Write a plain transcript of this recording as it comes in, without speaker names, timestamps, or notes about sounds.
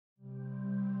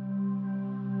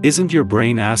Isn't your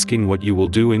brain asking what you will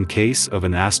do in case of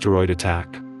an asteroid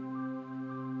attack?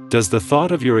 Does the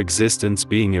thought of your existence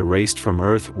being erased from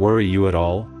Earth worry you at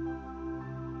all?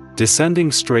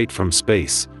 Descending straight from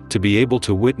space, to be able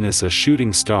to witness a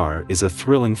shooting star is a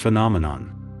thrilling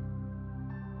phenomenon.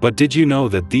 But did you know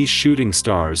that these shooting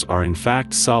stars are in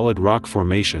fact solid rock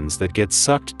formations that get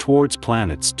sucked towards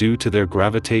planets due to their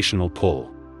gravitational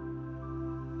pull?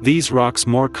 These rocks,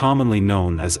 more commonly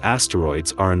known as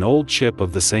asteroids, are an old chip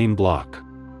of the same block.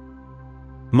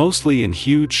 Mostly in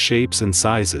huge shapes and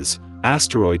sizes,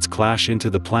 asteroids clash into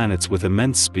the planets with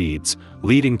immense speeds,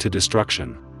 leading to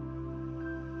destruction.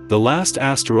 The last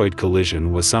asteroid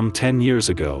collision was some 10 years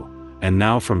ago, and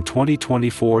now from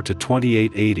 2024 to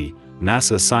 2880,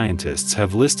 NASA scientists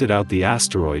have listed out the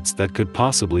asteroids that could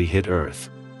possibly hit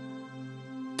Earth.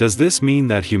 Does this mean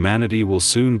that humanity will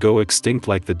soon go extinct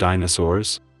like the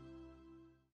dinosaurs?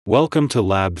 Welcome to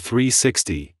Lab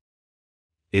 360.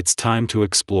 It's time to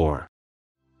explore.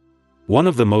 One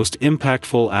of the most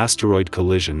impactful asteroid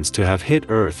collisions to have hit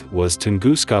Earth was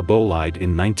Tunguska bolide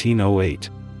in 1908.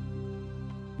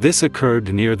 This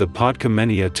occurred near the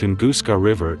Podkamenia Tunguska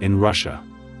River in Russia.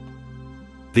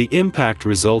 The impact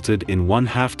resulted in one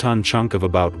half-ton chunk of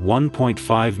about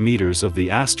 1.5 meters of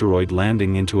the asteroid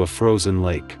landing into a frozen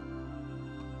lake.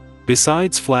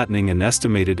 Besides flattening an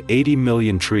estimated 80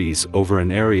 million trees over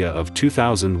an area of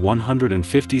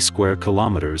 2,150 square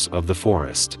kilometers of the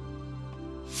forest.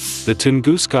 The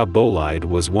Tunguska bolide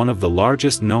was one of the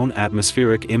largest known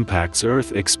atmospheric impacts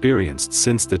Earth experienced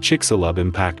since the Chicxulub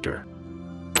impactor.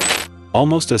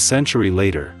 Almost a century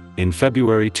later, in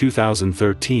February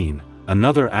 2013,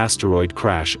 another asteroid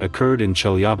crash occurred in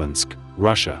Chelyabinsk,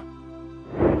 Russia.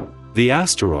 The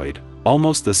asteroid,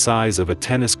 almost the size of a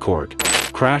tennis court,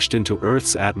 crashed into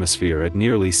Earth's atmosphere at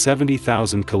nearly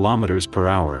 70,000 kilometers per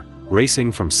hour,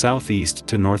 racing from southeast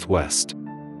to northwest.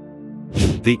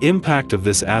 The impact of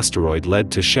this asteroid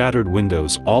led to shattered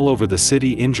windows all over the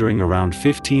city, injuring around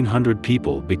 1,500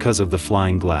 people because of the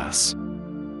flying glass.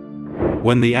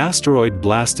 When the asteroid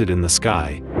blasted in the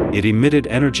sky, it emitted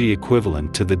energy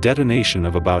equivalent to the detonation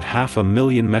of about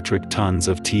 500,000 metric tons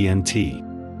of TNT.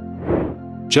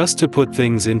 Just to put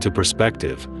things into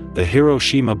perspective, the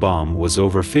Hiroshima bomb was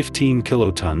over 15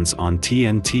 kilotons on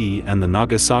TNT and the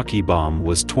Nagasaki bomb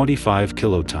was 25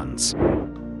 kilotons.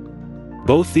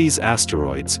 Both these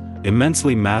asteroids,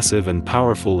 immensely massive and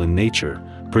powerful in nature,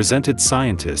 presented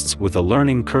scientists with a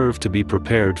learning curve to be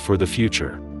prepared for the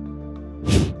future.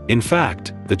 In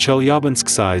fact, the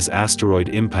Chelyabinsk-size asteroid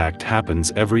impact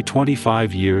happens every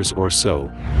 25 years or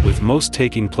so, with most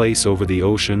taking place over the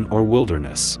ocean or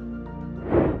wilderness.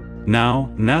 Now,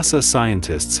 NASA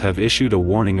scientists have issued a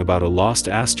warning about a lost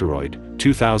asteroid,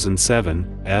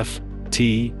 2007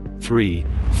 FT3,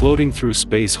 floating through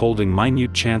space holding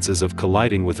minute chances of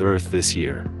colliding with Earth this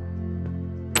year.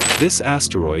 This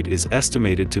asteroid is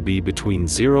estimated to be between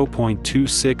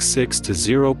 0.266 to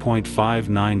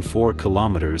 0.594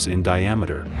 kilometers in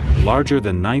diameter, larger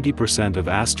than 90% of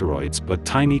asteroids but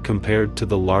tiny compared to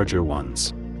the larger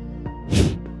ones.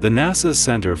 The NASA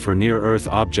Center for Near-Earth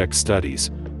Object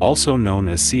Studies, also known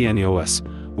as CNEOS,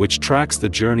 which tracks the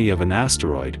journey of an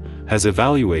asteroid, has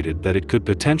evaluated that it could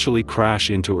potentially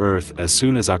crash into Earth as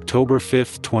soon as October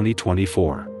 5,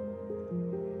 2024.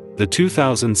 The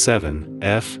 2007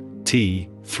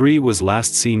 FT3 was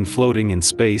last seen floating in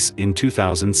space in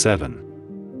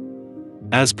 2007.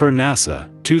 As per NASA,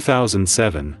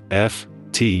 2007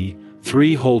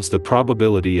 FT3 holds the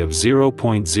probability of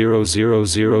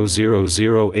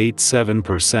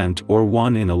 0.000087% or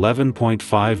 1 in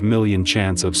 11.5 million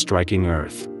chance of striking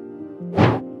Earth.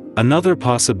 Another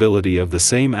possibility of the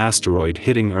same asteroid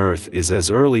hitting Earth is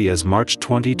as early as March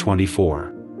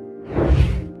 2024.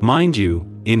 Mind you,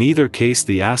 in either case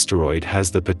the asteroid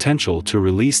has the potential to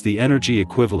release the energy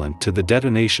equivalent to the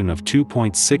detonation of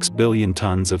 2.6 billion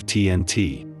tons of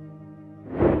TNT.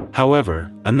 However,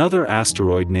 another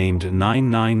asteroid named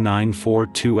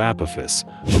 99942 Apophis,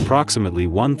 approximately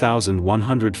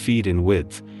 1,100 feet in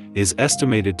width, is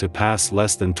estimated to pass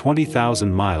less than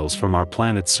 20,000 miles from our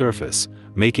planet's surface,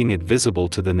 making it visible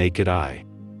to the naked eye.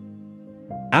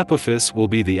 Apophis will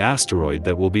be the asteroid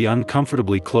that will be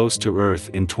uncomfortably close to Earth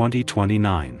in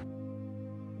 2029.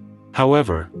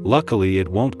 However, luckily it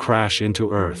won't crash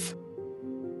into Earth.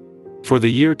 For the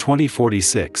year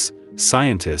 2046,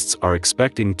 scientists are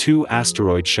expecting 2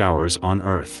 asteroid showers on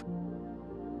Earth.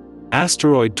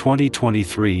 Asteroid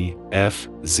 2023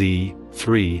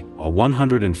 FZ3, a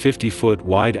 150-foot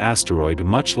wide asteroid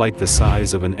much like the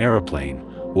size of an aeroplane,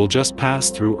 will just pass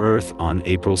through Earth on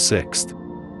April 6.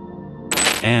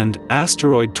 And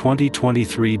Asteroid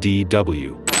 2023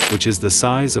 DW, which is the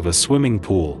size of a swimming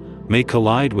pool, may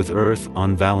collide with Earth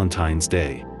on Valentine's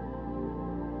Day.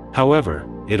 However,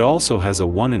 it also has a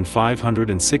 1 in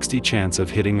 560 chance of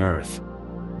hitting Earth.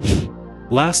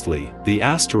 Lastly, the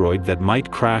asteroid that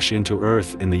might crash into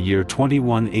Earth in the year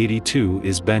 2182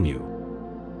 is Bennu.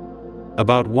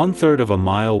 About 1/3 of a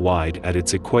mile wide at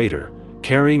its equator,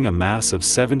 carrying a mass of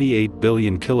 78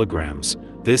 billion kilograms,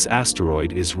 this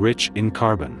asteroid is rich in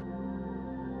carbon.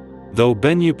 Though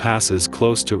Bennu passes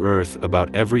close to Earth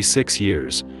about every 6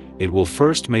 years, it will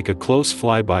first make a close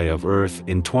flyby of Earth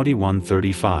in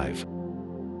 2135.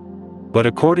 But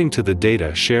according to the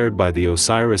data shared by the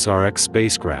OSIRIS-RX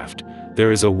spacecraft,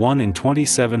 there is a 1 in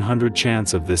 2700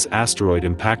 chance of this asteroid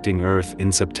impacting Earth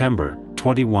in September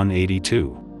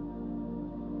 2182.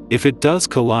 If it does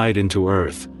collide into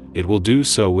Earth, it will do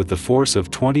so with the force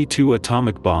of 22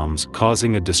 atomic bombs,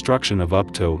 causing a destruction of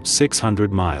up to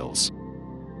 600 miles.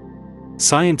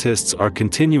 Scientists are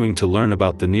continuing to learn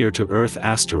about the near-to-Earth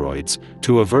asteroids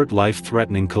to avert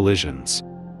life-threatening collisions.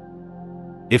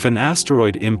 If an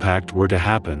asteroid impact were to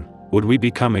happen, would we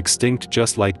become extinct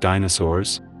just like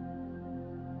dinosaurs?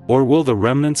 Or will the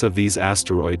remnants of these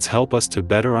asteroids help us to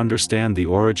better understand the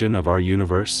origin of our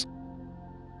universe?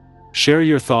 Share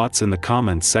your thoughts in the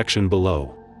comments section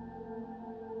below.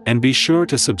 And be sure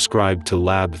to subscribe to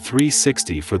Lab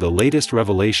 360 for the latest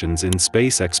revelations in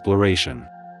space exploration.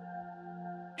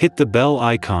 Hit the bell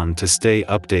icon to stay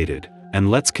updated,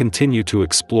 and let's continue to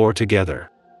explore together.